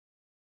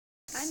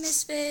Hi,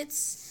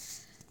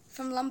 misfits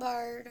from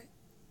Lombard.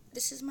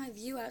 This is my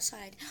view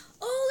outside.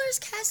 Oh, there's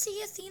Cassie,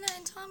 Athena,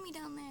 and Tommy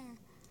down there.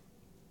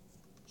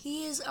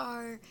 He is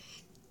our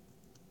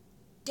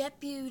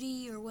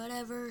deputy or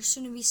whatever,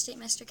 soon-to-be state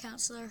master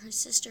counselor, her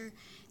sister,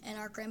 and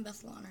our Grand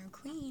Buffalo Honor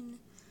Queen.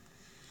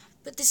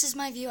 But this is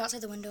my view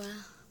outside the window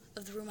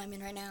of the room I'm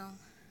in right now.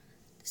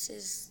 This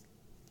is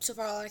so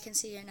far all I can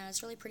see right now.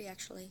 It's really pretty,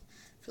 actually,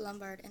 for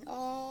Lombard. And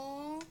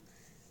oh,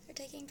 they're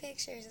taking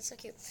pictures. It's so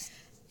cute.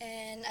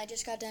 And I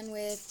just got done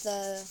with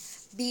the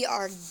Be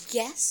Our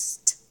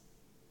Guest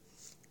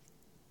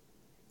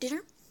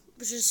dinner,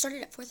 which just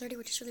started at 4:30,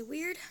 which is really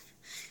weird.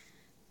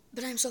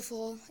 But I'm so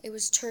full. It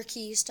was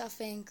turkey,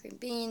 stuffing, green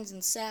beans,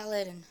 and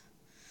salad, and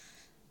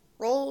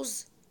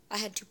rolls. I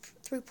had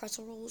 3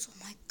 pretzel rolls.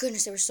 Oh my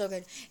goodness, they were so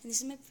good. And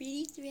this is my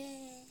pretty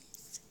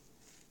dress.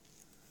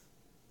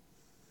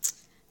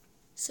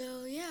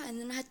 So yeah, and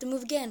then I had to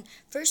move again.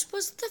 First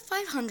was the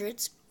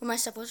 500s, where my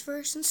stuff was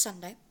for since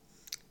Sunday.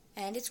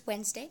 And it's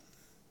Wednesday.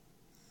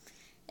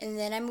 And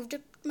then I moved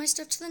up my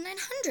stuff to the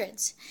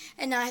 900s.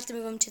 And now I have to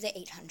move them to the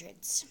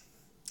 800s.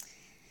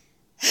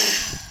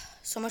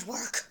 So much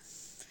work.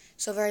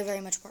 So very,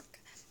 very much work.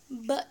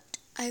 But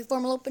I have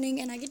formal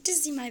opening and I get to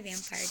see my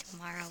vampire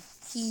tomorrow.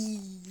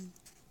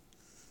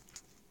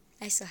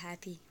 I'm so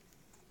happy.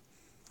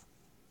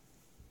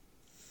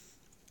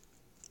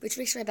 Which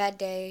makes my bad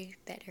day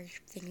better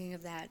thinking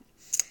of that.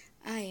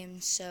 I am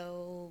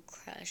so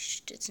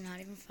crushed. It's not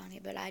even funny,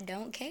 but I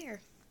don't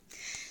care.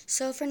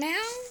 So for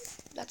now,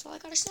 that's all I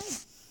gotta say.